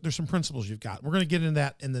learn. There's some principles you've got. We're going to get into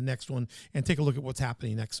that in the next one and take a look at what's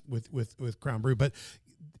happening next with Crown Brew. But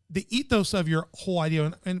the ethos of your whole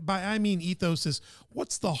idea, and by I mean ethos, is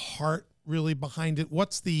what's the heart really behind it?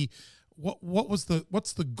 What's the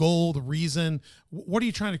goal, the reason? What are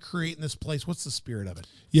you trying to create in this place? What's the spirit of it?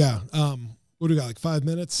 Yeah. What do we got? Like 5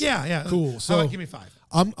 minutes? Yeah. Cool. So give me 5.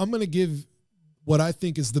 I'm going to give what I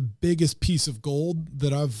think is the biggest piece of gold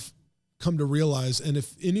that I've come to realize. And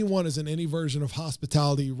if anyone is in any version of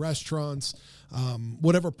hospitality, restaurants,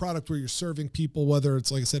 whatever product where you're serving people, whether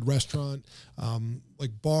it's, like I said, restaurant,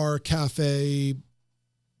 like bar, cafe,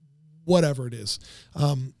 whatever it is,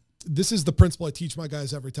 this is the principle I teach my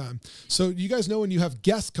guys every time. So you guys know when you have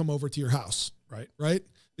guests come over to your house, right?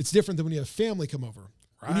 It's different than when you have family come over.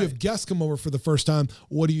 When you have guests come over for the first time,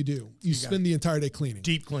 what do? You spend the entire day cleaning.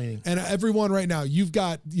 Deep cleaning. And everyone right now, you've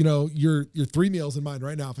got, your 3 meals in mind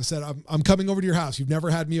right now. If I said, I'm coming over to your house, you've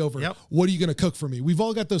never had me over. What are you going to cook for me? We've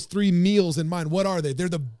all got those 3 meals in mind. What are they? They're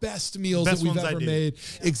the best meals that we've ever made.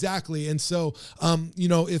 Yeah. Exactly. And so,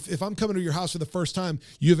 if I'm coming to your house for the first time,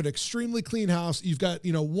 you have an extremely clean house. You've got,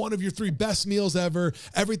 one of your 3 best meals ever.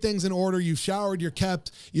 Everything's in order. You've showered, you're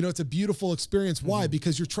kept. It's a beautiful experience. Why?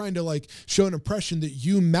 Because you're trying to show an impression that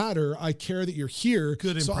you matter. I care that you're here.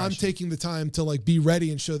 Good impression. So I'm taking the time to be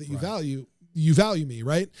ready and show that you value you value me,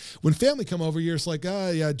 right? When family come over, you're just like,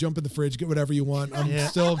 yeah, jump in the fridge, get whatever you want. I'm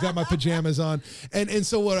still got my pajamas on. And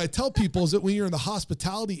so what I tell people is that when you're in the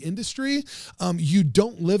hospitality industry, you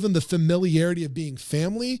don't live in the familiarity of being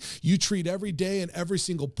family. You treat every day and every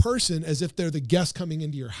single person as if they're the guest coming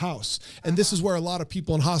into your house. And this is where a lot of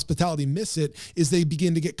people in hospitality miss it, is they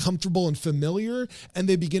begin to get comfortable and familiar, and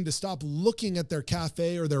they begin to stop looking at their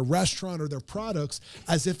cafe or their restaurant or their products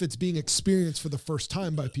as if it's being experienced for the first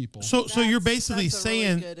time by people. So you're basically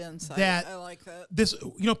saying really good insight. that I like that. this,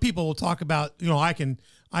 people will talk about, I can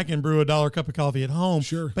brew $1 cup of coffee at home.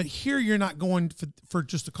 Sure. But here you're not going for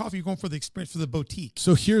just the coffee. You're going for the experience, for the boutique.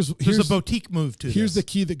 So here's a boutique move to Here's this. the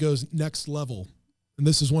key that goes next level. And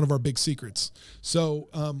this is one of our big secrets. So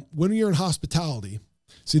when you're in hospitality,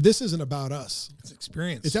 see, this isn't about us. It's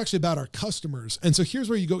experience. It's actually about our customers. And so here's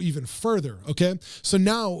where you go even further, okay? So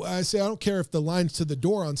now I say, I don't care if the line's to the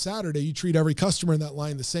door on Saturday, you treat every customer in that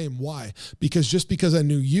line the same. Why? Because just because I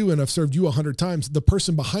knew you and I've served you 100 times, the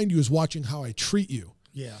person behind you is watching how I treat you.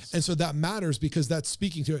 Yes. And so that matters because that's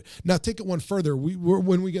speaking to it. Now take it one further.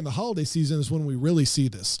 When we get in the holiday season is when we really see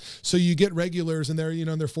this. So you get regulars and they're,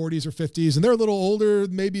 in their 40s or 50s, and they're a little older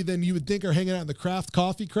maybe than you would think are hanging out in the craft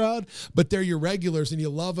coffee crowd, but they're your regulars and you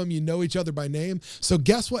love them. You know each other by name. So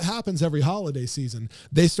guess what happens every holiday season?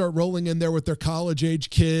 They start rolling in there with their college age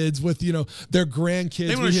kids, with, their grandkids.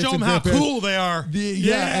 They want to show them how cool they are.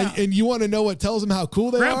 And you want to know what tells them how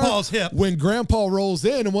cool they are? Grandpa's hip. When Grandpa rolls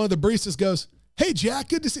in and one of the baristas goes, "Hey, Jack,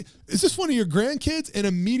 good to see. Is this one of your grandkids?" And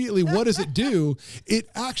immediately, what does it do? It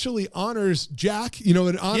actually honors Jack. It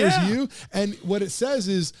honors you. And what it says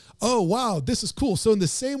is, "Oh, wow, this is cool." So in the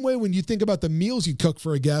same way, when you think about the meals you cook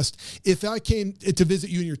for a guest, if I came to visit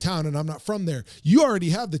you in your town and I'm not from there, you already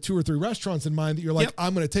have the 2 or 3 restaurants in mind that you're like,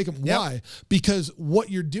 I'm going to take them. Yep. Why? Because what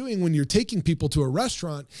you're doing when you're taking people to a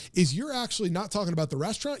restaurant is you're actually not talking about the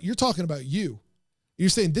restaurant. You're talking about you. You're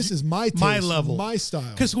saying this is my taste, my level, my style.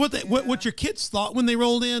 Because what your kids thought when they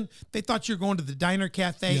rolled in, they thought you were going to the diner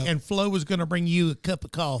cafe and Flo was going to bring you a cup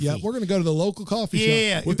of coffee. Yeah, we're going to go to the local coffee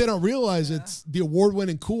shop. What they don't realize, it's the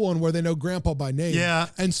award-winning cool one where they know Grandpa by name. Yeah.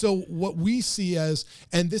 And so what we see as,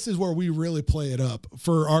 and this is where we really play it up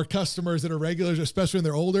for our customers that are regulars, especially when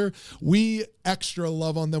they're older, we extra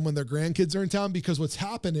love on them when their grandkids are in town, because what's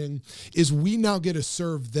happening is we now get to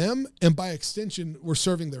serve them, and by extension, we're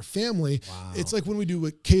serving their family. Wow. It's like when we do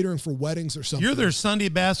catering for weddings or something. You're their Sunday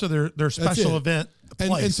best or their special event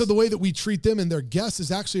place. And so the way that we treat them and their guests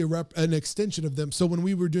is actually an extension of them. So when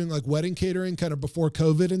we were doing like wedding catering kind of before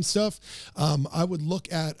COVID and stuff, I would look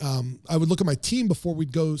at my team before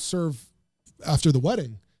we'd go serve after the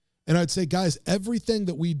wedding. And I'd say, guys, everything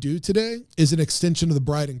that we do today is an extension of the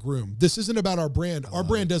bride and groom. This isn't about our brand. Our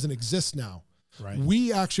brand doesn't exist now. Right.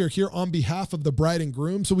 We actually are here on behalf of the bride and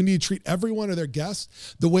groom, so we need to treat every one of their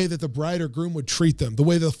guests the way that the bride or groom would treat them, the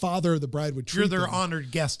way the father or the bride would treat them. You're their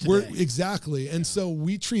honored guest today. Exactly. And so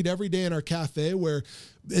we treat every day in our cafe where,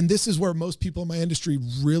 and this is where most people in my industry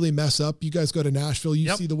really mess up. You guys go to Nashville, you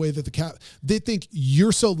see the way that they think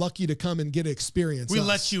you're so lucky to come and get an experience. We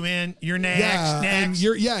let you in, you're next, and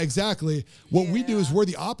exactly. What we do is we're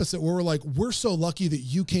the opposite, where we're like, we're so lucky that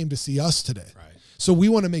you came to see us today. Right. So we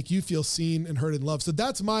want to make you feel seen and heard and loved. So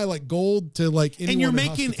that's my goal to anyone. And you're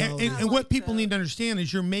making, and what people need to understand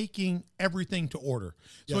is you're making everything to order.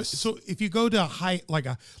 So, Yes. so if you go to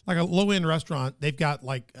a low end restaurant, they've got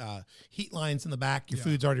heat lines in the back. Your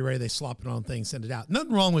food's already ready. They slop it on things, send it out.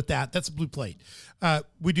 Nothing wrong with that. That's a blue plate.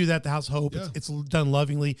 We do that at the House of Hope. Yeah. It's done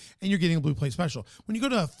lovingly, and you're getting a blue plate special. When you go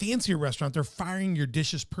to a fancier restaurant, they're firing your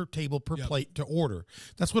dishes per table, per plate to order.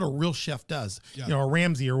 That's what a real chef does. Yeah. A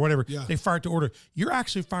Ramsay or whatever. Yeah. They fire it to order. You're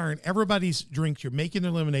actually firing everybody's drinks. You're making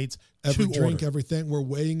their lemonades every to drink, order. everything. We're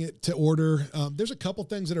weighing it to order. There's a couple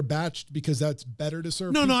things that are batched because that's better to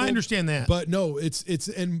serve. No, people. I understand that. But no, it's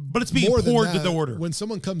being more than poured that, to the order. When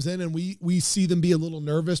someone comes in and we see them be a little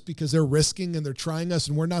nervous because they're risking and they're trying us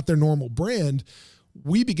and we're not their normal brand,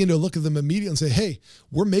 we begin to look at them immediately and say, hey,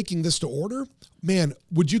 we're making this to order. Man,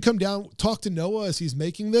 would you come down, talk to Noah as he's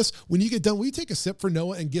making this? When you get done, will you take a sip for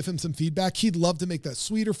Noah and give him some feedback? He'd love to make that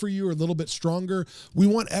sweeter for you or a little bit stronger. We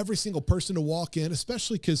want every single person to walk in,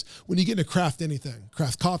 especially because when you get into craft anything,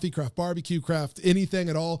 craft coffee, craft barbecue, craft anything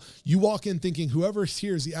at all, you walk in thinking whoever's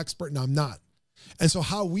here is the expert and I'm not. And so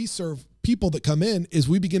how we serve people that come in is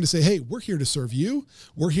we begin to say, hey, we're here to serve you.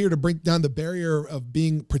 We're here to break down the barrier of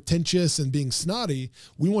being pretentious and being snotty.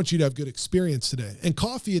 We want you to have good experience today. And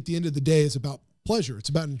coffee at the end of the day is about pleasure. It's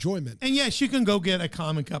about enjoyment. And yes, you can go get a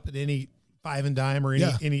common cup at any five and dime or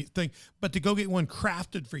anything, but to go get one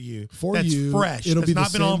crafted for you that's you, fresh. It'll be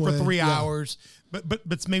not been on for 3 way. hours, but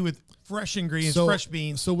it's made with fresh ingredients, fresh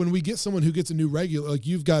beans. So when we get someone who gets a new regular, like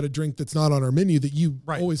you've got a drink that's not on our menu that you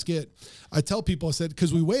always get, I tell people, I said,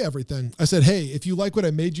 because we weigh everything. I said, hey, if you like what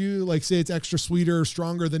I made you, like say it's extra sweeter,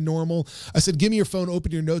 stronger than normal, I said, give me your phone,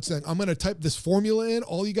 open your notes, and I'm going to type this formula in.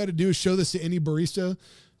 All you got to do is show this to any barista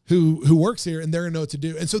who works here, and they're going to know what to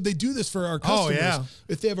do. And so they do this for our customers. Oh, yeah.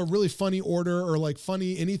 If they have a really funny order or like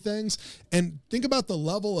funny anythings, and think about the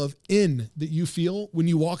level of that you feel when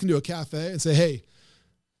you walk into a cafe and say, hey,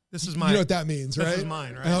 this is mine. You know what that means, right? This is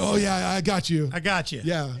mine, right? Oh, yeah, I got you. I got you.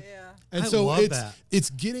 Yeah. And so it's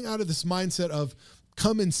getting out of this mindset of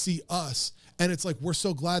come and see us. And it's like, we're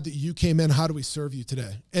so glad that you came in. How do we serve you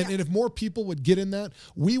today? And if more people would get in that,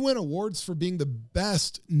 we win awards for being the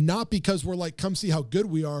best, not because we're like, come see how good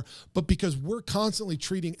we are, but because we're constantly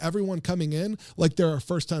treating everyone coming in like they're our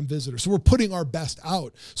first-time visitors. So we're putting our best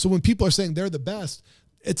out. So when people are saying they're the best,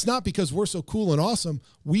 it's not because we're so cool and awesome.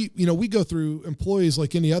 We go through employees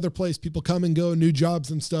like any other place. People come and go, new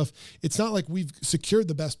jobs and stuff. It's not like we've secured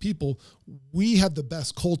the best people. We have the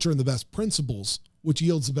best culture and the best principles, which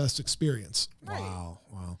yields the best experience. Right. Wow.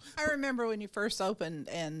 I remember when you first opened,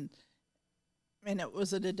 and it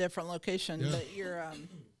was at a different location, but your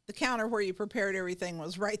the counter where you prepared everything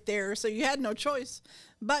was right there, so you had no choice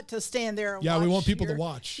but to stand there and watch. We want people to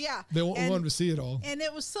watch. Yeah. We want them to see it all. And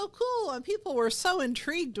it was so cool, and people were so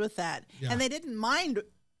intrigued with that. Yeah. And they didn't mind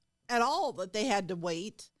at all that they had to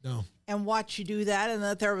wait and watch you do that, and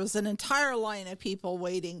that there was an entire line of people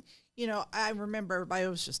waiting. You know, I remember everybody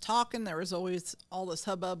was just talking. There was always all this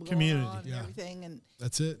hubbub going on and everything. And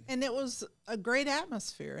that's it. And it was a great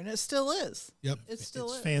atmosphere, and it still is. Yep. It's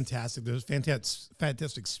fantastic. There's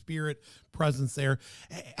fantastic spirit, presence there.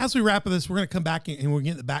 As we wrap up this, we're going to come back and we're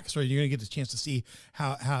getting the backstory. You're going to get this chance to see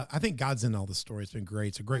how I think God's in all this story. It's been great.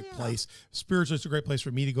 It's a great place. Spiritually, it's a great place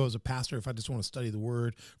for me to go as a pastor if I just want to study the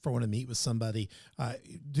word, if I want to meet with somebody,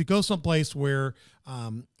 to go someplace where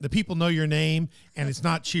the people know your name, and it's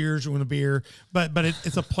not cheers or a beer, but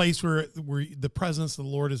it's a place where the presence of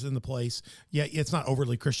the Lord is in the place. Yeah, it's not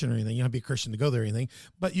overly Christian or anything. You don't have to be a Christian to go there or anything,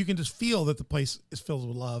 but you can just feel that the place is filled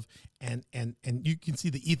with love, and you can see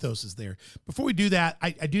the ethos is there. Before we do that,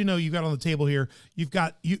 I do know you got on the table here. You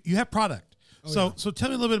have product. So tell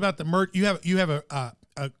me a little bit about the merch. You have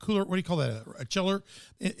a cooler. What do you call that? A chiller.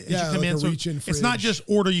 It's not just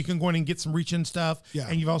order. You can go in and get some reach-in stuff. Yeah.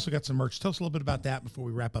 And you've also got some merch. Tell us a little bit about that before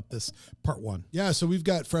we wrap up this part one. Yeah. So we've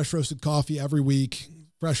got fresh roasted coffee every week.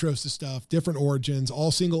 Fresh roasted stuff, different origins,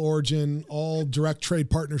 all single origin, all direct trade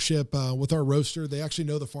partnership with our roaster. They actually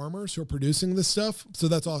know the farmers who are producing this stuff. So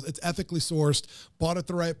that's all. It's ethically sourced, bought at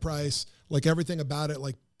the right price, like everything about it,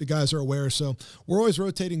 like the guys are aware. So we're always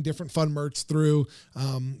rotating different fun merch through.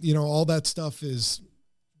 All that stuff is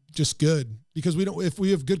just good because if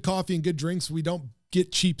we have good coffee and good drinks, we don't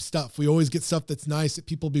get cheap stuff. We always get stuff that's nice that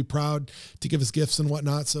people be proud to give us gifts and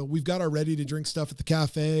whatnot. So we've got our ready to drink stuff at the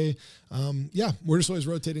cafe. We're just always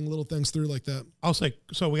rotating little things through like that. I'll say,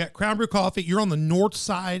 so we got Crown Brew Coffee. You're on the north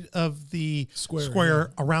side of the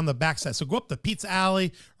square around the backside. So go up the Pizza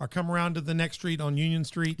Alley or come around to the next street on Union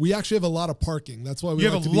Street. We actually have a lot of parking. That's why we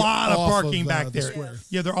have a lot of parking back there. Square.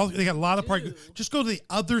 Yeah, they got a lot of parking. Just go to the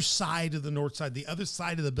other side of the north side, the other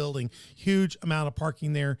side of the building. Huge amount of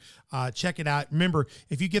parking there. Check it out. Remember,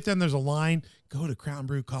 if you get there and there's a line, go to Crown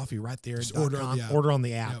Brew Coffee right there. Just order on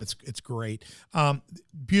the app. Yep. It's great.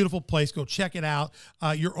 Beautiful place. Go check it out.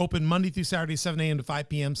 You're open Monday through Saturday, 7 a.m. to 5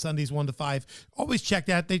 p.m., Sundays 1 to 5. Always check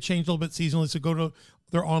that. They change a little bit seasonally, so go to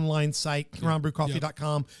their online site,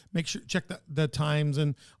 crownbrewcoffee.com. Make sure check the times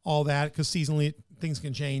and all that, because seasonally things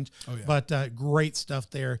can change. Oh, yeah. But great stuff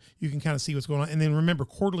there. You can kind of see what's going on. And then remember,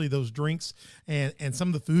 quarterly, those drinks and some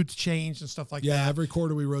of the foods change and stuff like that. Yeah, every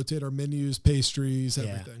quarter we rotate our menus, pastries,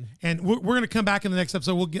 everything. And we're going to come back in the next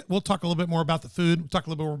episode. We'll talk a little bit more about the food. We'll talk a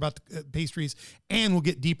little bit more about the pastries, and we'll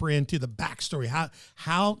get deeper into the backstory.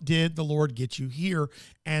 How did the Lord get you here,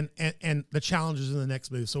 and the challenges in the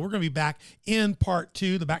next move. So we're going to be back in part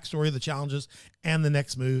 2, the backstory, the challenges, and the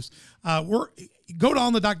next moves. Go to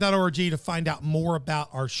onthedock.org to find out more about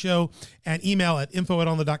our show, and email at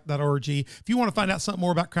info@onthedock.org. If you want to find out something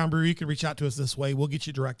more about Crown Brew, you can reach out to us this way. We'll get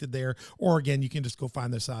you directed there. Or again, you can just go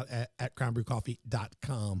find this out at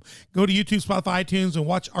crownbrewcoffee.com. Go to YouTube, Spotify, iTunes, and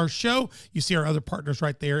watch our show. You see our other partners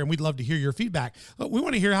right there, and we'd love to hear your feedback. We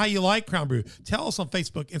want to hear how you like Crown Brew. Tell us on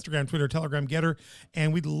Facebook, Instagram, Twitter, Telegram, Getter,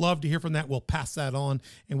 and we'd love to hear from that. We'll pass that on,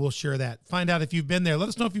 and we'll share that. Find out if you've been there. Let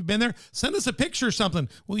us know if you've been there. Send us a picture or something.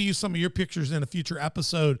 We'll use some of your pictures in a few future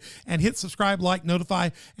episode. And hit subscribe, like, notify,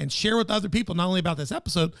 and share with other people, not only about this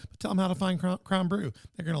episode, but tell them how to find Crown Brew.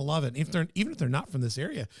 They're going to love it. Even if they're not from this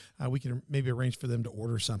area, we can maybe arrange for them to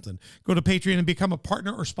order something. Go to Patreon and become a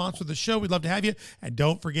partner or sponsor of the show. We'd love to have you. And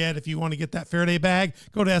don't forget, if you want to get that Faraday bag,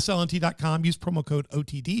 go to slnt.com, use promo code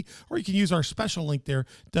OTD, or you can use our special link there,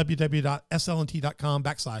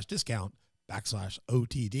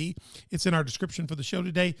 www.slnt.com/discount/OTD. It's in our description for the show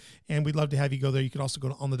today, and we'd love to have you go there. You can also go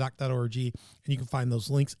to onthedoc.org, and you can find those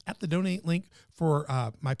links at the donate link for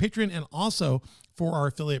my Patreon and also for our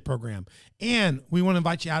affiliate program. And we want to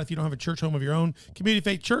invite you out, if you don't have a church home of your own, Community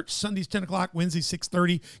Faith Church, Sundays 10 o'clock, Wednesdays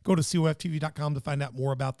 6:30. Go to coftv.com to find out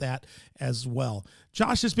more about that as well.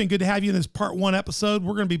 Josh, it's been good to have you in this part 1 episode.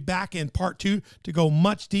 We're going to be back in part 2 to go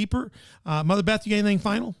much deeper. Mother Beth, you got anything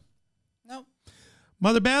final? Nope.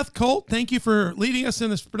 Mother Beth, Colt, thank you for leading us in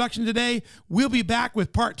this production today. We'll be back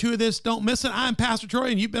with part 2 of this. Don't miss it. I'm Pastor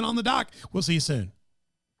Troy, and you've been on the dock. We'll see you soon.